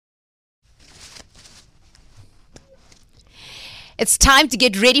It's time to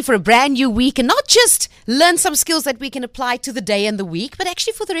get ready for a brand new week and not just learn some skills that we can apply to the day and the week, but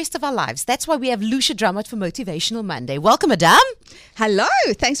actually for the rest of our lives. That's why we have Lucia Drummond for Motivational Monday. Welcome, Madame. Hello,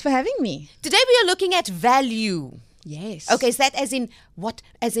 thanks for having me. Today we are looking at value. Yes. Okay, is that as in what?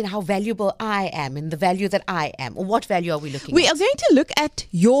 As in how valuable I am and the value that I am? Or what value are we looking at? We are going to look at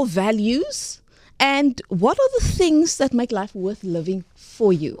your values and what are the things that make life worth living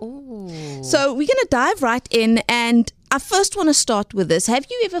for you. Ooh. So we're going to dive right in, and I first want to start with this. Have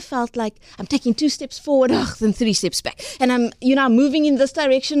you ever felt like I'm taking 2 steps forward, then 3 steps back, and I'm moving in this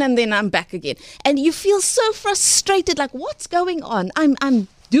direction and then I'm back again, and you feel so frustrated, like what's going on? I'm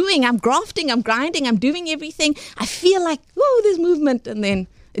grafting, I'm grinding, I'm doing everything. I feel like, whoa, there's movement, and then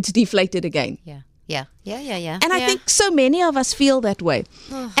it's deflated again. Yeah. And I think so many of us feel that way.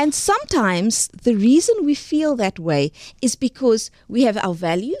 And sometimes the reason we feel that way is because we have our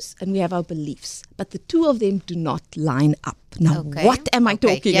values and we have our beliefs, but the two of them do not line up. Now, what am I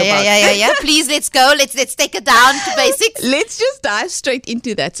talking about? Yeah. Please, let's go. Let's take it down to basics. Let's just dive straight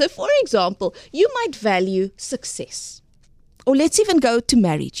into that. So, for example, you might value success. Or let's even go to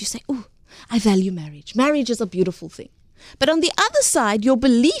marriage. You say, oh, I value marriage. Marriage is a beautiful thing. But on the other side, your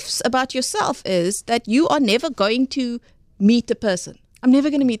beliefs about yourself is that you are never going to meet a person. I'm never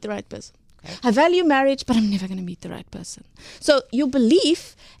going to meet the right person. Okay. I value marriage, but I'm never going to meet the right person. So your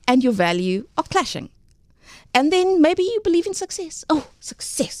belief and your value are clashing. And then maybe you believe in success. Oh,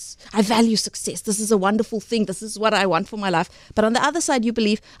 success. I value success. This is a wonderful thing. This is what I want for my life. But on the other side, you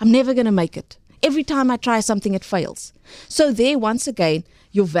believe I'm never going to make it. Every time I try something, it fails. So there, once again,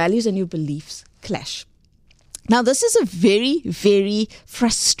 your values and your beliefs clash. Now, this is a very, very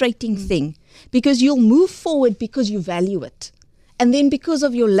frustrating thing because you'll move forward because you value it. And then because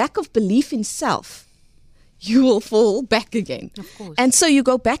of your lack of belief in self, you will fall back again. Of course. And so you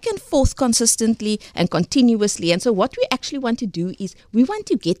go back and forth consistently and continuously. And so what we actually want to do is we want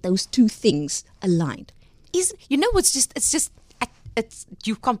to get those two things aligned. It's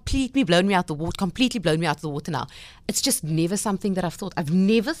you've completely blown me out the water now. It's just never something that I've thought. I've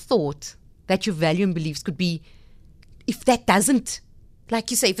never thought that your value and beliefs could be, if that doesn't,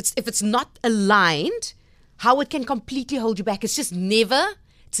 like you say, if it's not aligned, how it can completely hold you back. It's never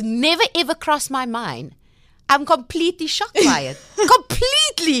ever crossed my mind. I'm completely shocked by it.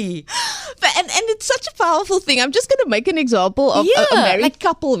 Completely. And it's such a powerful thing. I'm just going to make an example of a married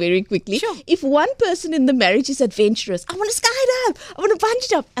couple very quickly. Sure. If one person in the marriage is adventurous, I want to skydive, I want to bungee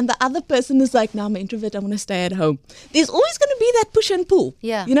jump, and the other person is like, no, I'm an introvert, I want to stay at home. There's always going to be that push and pull.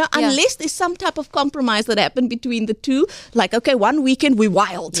 Unless there's some type of compromise that happened between the two. Like, okay, one weekend we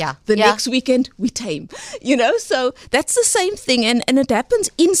wild. The next weekend we tame. So that's the same thing. And it happens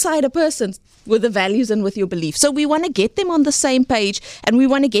inside a person with the values and with your beliefs. So we want to get them on the same page, and we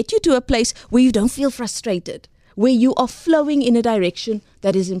want to get you to a place where you don't feel frustrated, where you are flowing in a direction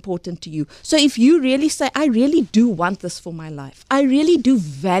that is important to you. So if you really say, I really do want this for my life, I really do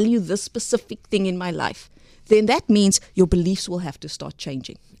value this specific thing in my life, then that means your beliefs will have to start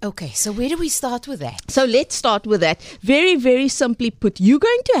changing. Okay, so where do we start with that? So let's start with that. Very, very simply put, you're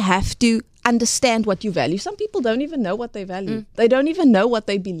going to have to understand what you value. Some people don't even know what they value. They don't even know what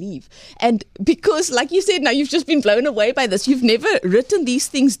they believe. And because, like you said, now you've just been blown away by this. You've never written these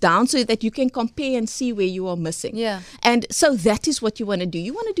things down so that you can compare and see where you are missing. Yeah. And so that is what you want to do.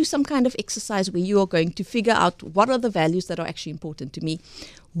 You want to do some kind of exercise where you are going to figure out what are the values that are actually important to me.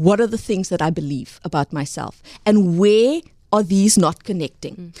 What are the things that I believe about myself? And where are these not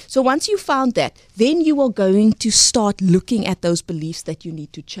connecting? So once you found that, then you are going to start looking at those beliefs that you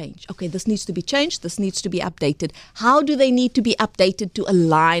need to change. Okay, this needs to be changed. This needs to be updated. How do they need to be updated to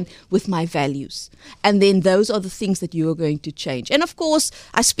align with my values? And then those are the things that you are going to change. And of course,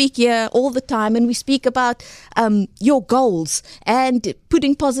 I speak here all the time, and we speak about your goals and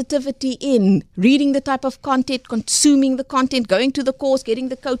putting positivity in, reading the type of content, consuming the content, going to the course, getting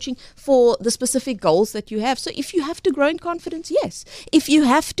the coaching for the specific goals that you have. So if you have to grow in confidence, yes. If you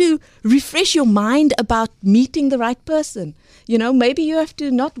have to refresh your mind about meeting the right person, maybe you have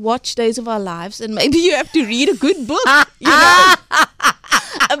to not watch Days of Our Lives, and maybe you have to read a good book,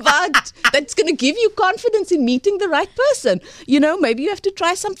 about that's going to give you confidence in meeting the right person. Maybe you have to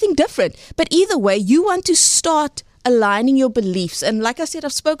try something different. But either way, you want to start aligning your beliefs. And like I said,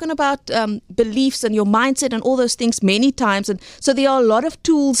 I've spoken about beliefs and your mindset and all those things many times. And so there are a lot of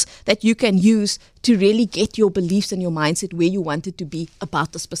tools that you can use to really get your beliefs and your mindset where you want it to be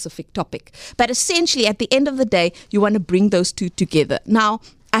about a specific topic. But essentially, at the end of the day, you want to bring those two together. Now,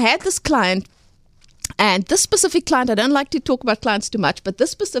 I had this client, and this specific client, I don't like to talk about clients too much, but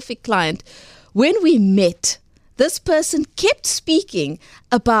this specific client, when we met, this person kept speaking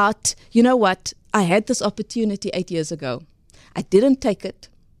about, you know what, I had this opportunity 8 years ago. I didn't take it,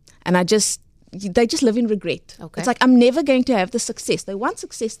 and they just live in regret. Okay. It's like, I'm never going to have the success. They want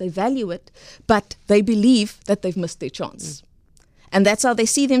success, they value it, but they believe that they've missed their chance. And that's how they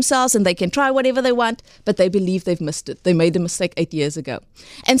see themselves, and they can try whatever they want, but they believe they've missed it. They made a mistake 8 years ago.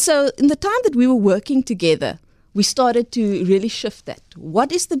 And so in the time that we were working together, we started to really shift that.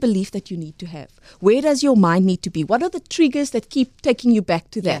 What is the belief that you need to have? Where does your mind need to be? What are the triggers that keep taking you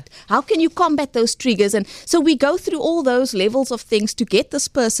back to that? How can you combat those triggers? And so we go through all those levels of things to get this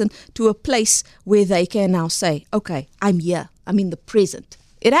person to a place where they can now say, okay, I'm here. I'm in the present.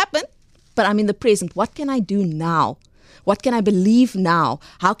 It happened, but I'm in the present. What can I do now? What can I believe now?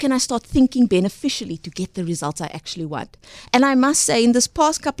 How can I start thinking beneficially to get the results I actually want? And I must say, in this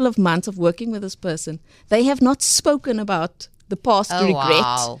past couple of months of working with this person, they have not spoken about the past regret.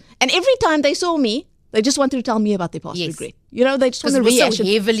 Wow. And every time they saw me, they just wanted to tell me about their past regret. You know, they just want to rehash so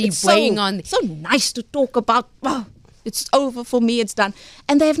heavily weighing on. So nice to talk about. Oh, it's over for me. It's done.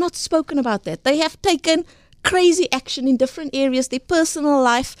 And they have not spoken about that. They have taken crazy action in different areas, their personal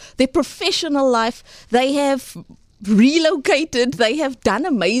life, their professional life. They have relocated, they have done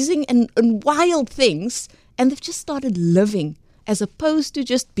amazing and wild things, and they've just started living as opposed to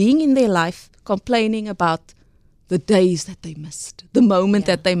just being in their life complaining about the days that they missed, the moment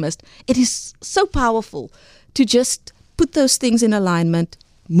that they missed. It is so powerful to just put those things in alignment,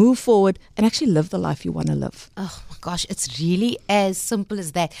 move forward, and actually live the life you want to live. Oh my gosh, it's really as simple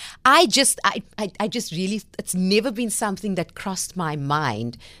as that. I just really, it's never been something that crossed my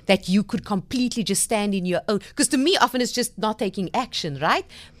mind that you could completely just stand in your own. Because to me, often it's just not taking action, right?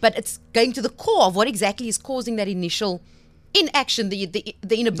 But it's going to the core of what exactly is causing that initial inaction, the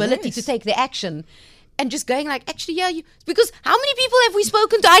inability to take the action. And just going like, actually, because how many people have we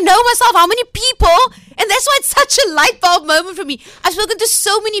spoken to? I know myself, how many people? And that's why it's such a light bulb moment for me. I've spoken to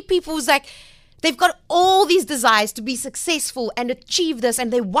so many people who's like, they've got all these desires to be successful and achieve this,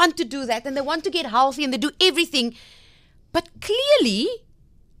 and they want to do that, and they want to get healthy, and they do everything. But clearly,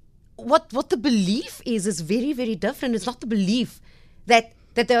 what the belief is very, very different. It's not the belief that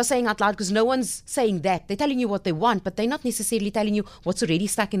they are saying out loud, because no one's saying that. They're telling you what they want, but they're not necessarily telling you what's already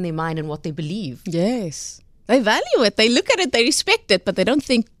stuck in their mind and what they believe. Yes. They value it. They look at it. They respect it, but they don't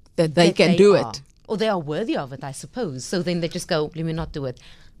think that they can do it. Or they are worthy of it, I suppose. So then they just go, let me not do it.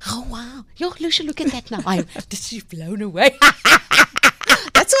 Oh, wow. Yo, Lucia, look at that now. I'm just blown away.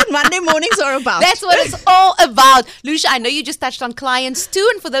 That's what Monday mornings are about. That's what it's all about. Lucia, I know you just touched on clients too.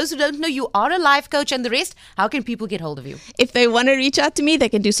 And for those who don't know, you are a life coach and the rest. How can people get hold of you? If they want to reach out to me, they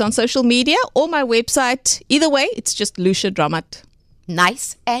can do so on social media or my website. Either way, it's just Lucia Drummond.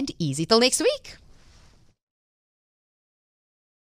 Nice and easy. Till next week.